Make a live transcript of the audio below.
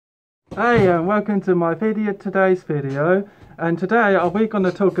Hey, and welcome to my video, today's video. And today we're going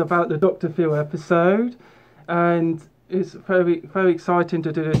to talk about the Dr. Phil episode. And it's very exciting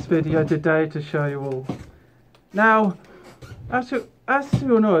to do this video today to show you all. Now, as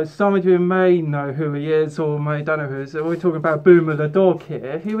you know, some of you may know who he is or may don't know who he is. We're talking about Boomer the dog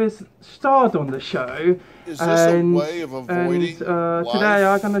here. He was starred on the show. Is this a way of avoiding life today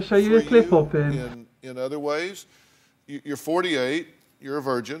I'm going to show you a clip of him. In other ways? You're 48. You're a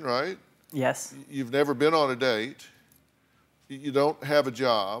virgin, right? Yes. You've never been on a date. You don't have a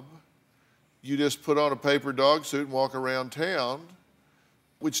job. You just put on a paper dog suit and walk around town,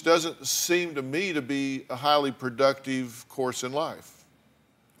 which doesn't seem to me to be a highly productive course in life.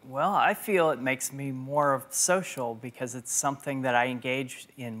 Well, I feel it makes me more social because it's something that I engage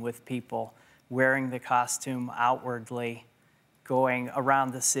in with people, wearing the costume outwardly, going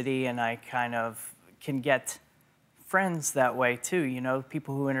around the city, and I kind of can get friends that way too, you know,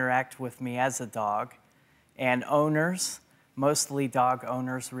 people who interact with me as a dog. And owners, mostly dog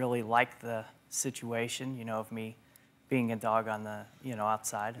owners, really like the situation, you know, of me being a dog on the, you know,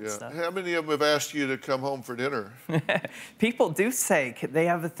 outside and stuff. How many of them have asked you to come home for dinner? People do say, they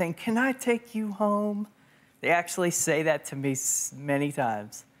have a thing, can I take you home? They actually say that to me many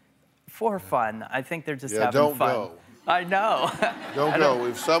times for fun. I think they're just having don't fun. Go. I know. Don't go.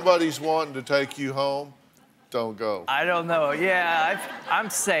 If somebody's wanting to take you home, don't go. I don't know. Yeah, I'm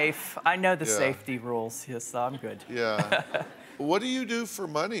safe. I know the safety rules, yes, so I'm good. Yeah. What do you do for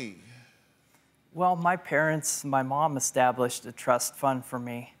money? Well, my mom established a trust fund for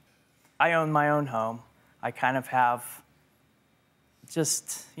me. I own my own home. I kind of have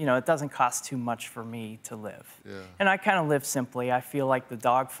just, you know, it doesn't cost too much for me to live. Yeah. And I kind of live simply. I feel like the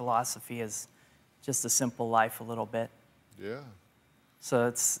dog philosophy is just a simple life a little bit. Yeah. So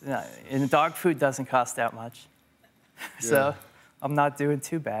it's, and dog food doesn't cost that much. So I'm not doing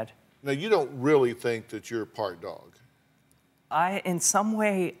too bad. Now, you don't really think that you're part dog? In some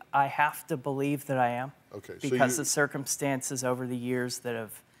way, I have to believe that I am. Okay. Because the circumstances over the years that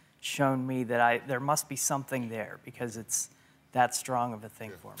have shown me that there must be something there because it's that strong of a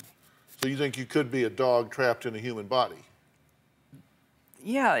thing for me. So you think you could be a dog trapped in a human body?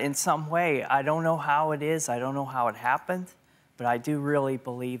 Yeah, in some way. I don't know how it is. I don't know how it happened. But I do really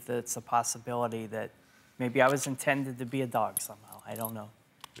believe that it's a possibility that maybe I was intended to be a dog somehow. I don't know.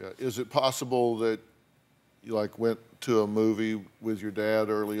 Yeah. Is it possible that you went to a movie with your dad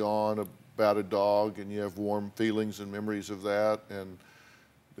early on about a dog and you have warm feelings and memories of that, and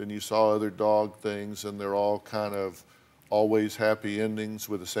then you saw other dog things and they're all kind of always happy endings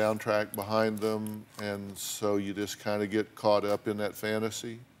with a soundtrack behind them, and so you just kind of get caught up in that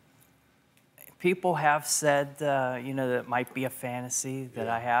fantasy? People have said, you know, that it might be a fantasy that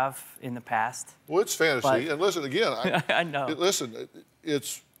I have in the past. Well, it's fantasy. And listen, again, I know. Listen,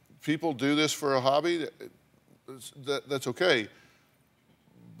 it's people do this for a hobby. That's okay.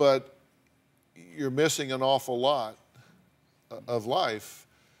 But you're missing an awful lot of life,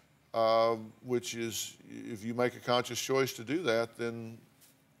 which is, if you make a conscious choice to do that, then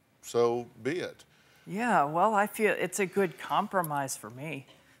so be it. Yeah, well, I feel it's a good compromise for me.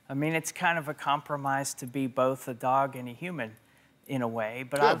 I mean, it's kind of a compromise to be both a dog and a human in a way.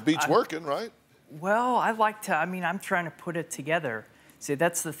 But yeah, beats working, right? Well, I like to, I mean, I'm trying to put it together. See,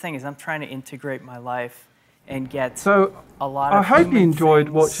 that's the thing, is I'm trying to integrate my life and get a lot of I hope you enjoyed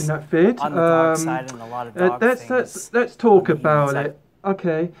watching that vid. On the dog side and a lot of dog things. Let's talk about it.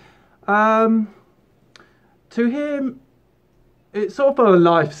 Okay. To him, it's sort of a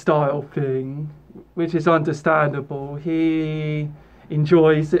lifestyle thing, which is understandable. He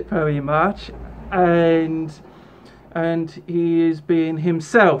enjoys it very much, and he is being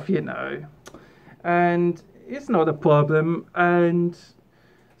himself, you know, and it's not a problem. And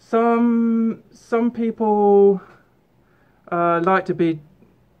some people like to be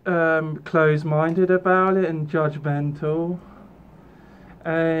closed-minded about it and judgmental,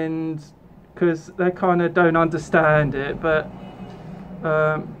 and because they kind of don't understand it. But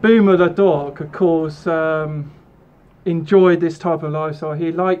Boomer the dog, of course, enjoy this type of lifestyle.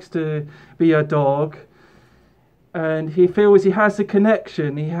 He likes to be a dog, and he feels he has a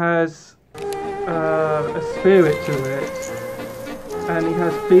connection. He has a spirit to it, and he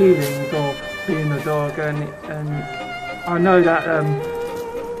has feelings of being a dog. And I know that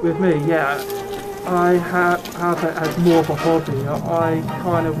with me, I have it as more of a hobby. I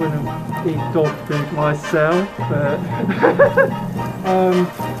kind of wouldn't eat dog food myself, but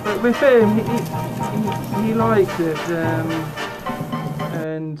but with him, he likes it,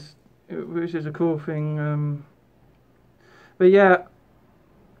 and which is a cool thing. But yeah,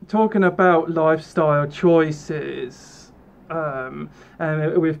 talking about lifestyle choices, and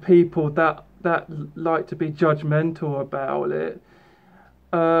with people that like to be judgmental about it.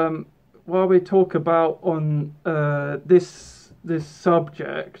 While we talk about on this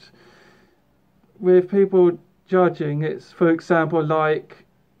subject, with people judging, it's, for example, like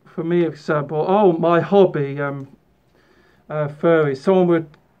for me, example, oh, my hobby, furry. Someone would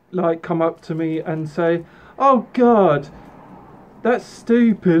like come up to me and say, "Oh God, that's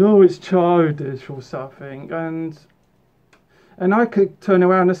stupid. Oh, it's childish," or something, and I could turn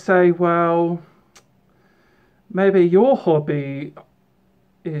around and say, "Well, maybe your hobby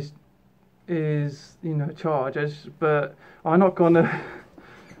is childish, but I'm not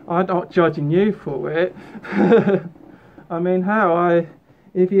judging you for it." I mean,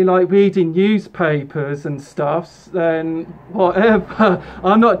 if you like reading newspapers and stuff, then whatever.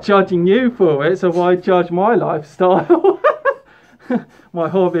 I'm not judging you for it, so why judge my lifestyle, my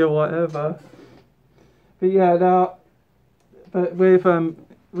hobby or whatever? But yeah, but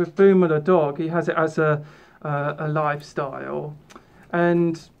with Boomer the dog, he has it as a lifestyle,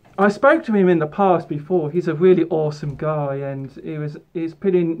 and I spoke to him in the past before. He's a really awesome guy, and he's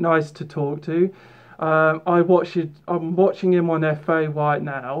pretty nice to talk to. I'm watching him on FA right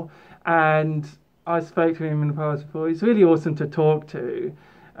now, and I spoke to him in the past before. He's really awesome to talk to,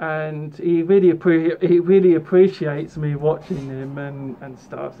 and he really appreciates me watching him and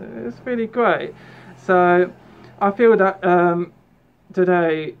stuff. So it's really great. So I feel that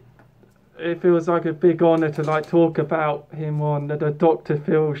today it feels like a big honour to like talk about him on the Dr.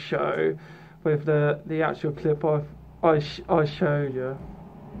 Phil show with the actual clip I showed you.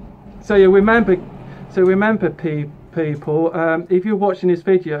 So you remember people, if you're watching this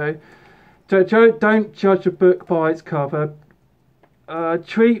video, don't judge a book by its cover.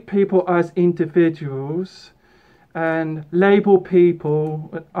 Treat people as individuals, and label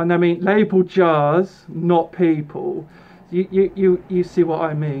people, and I mean label jars, not people. You see what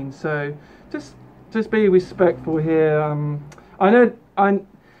I mean? So just be respectful here. I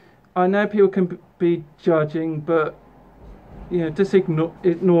know people can be judging, but just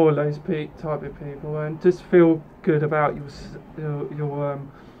ignore those type of people, and just feel good about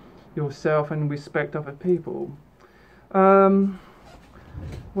yourself and respect other people.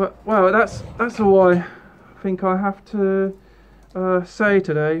 Well, that's all I think I have to say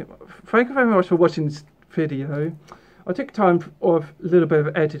today. Thank you very much for watching this video. I took time of a little bit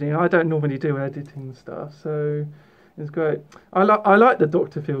of editing. I don't normally do editing stuff, so it's great. I like the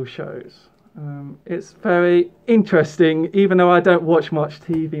Dr. Phil shows. It's very interesting, even though I don't watch much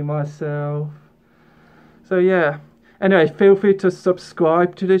TV myself. So yeah. Anyway, feel free to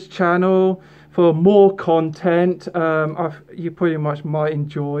subscribe to this channel for more content. You pretty much might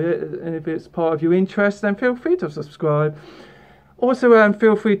enjoy it, and if it's part of your interest, then feel free to subscribe. Also,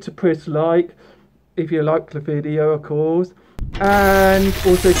 feel free to press like if you like the video, of course, and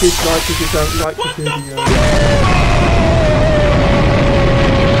also dislike if you don't like the video.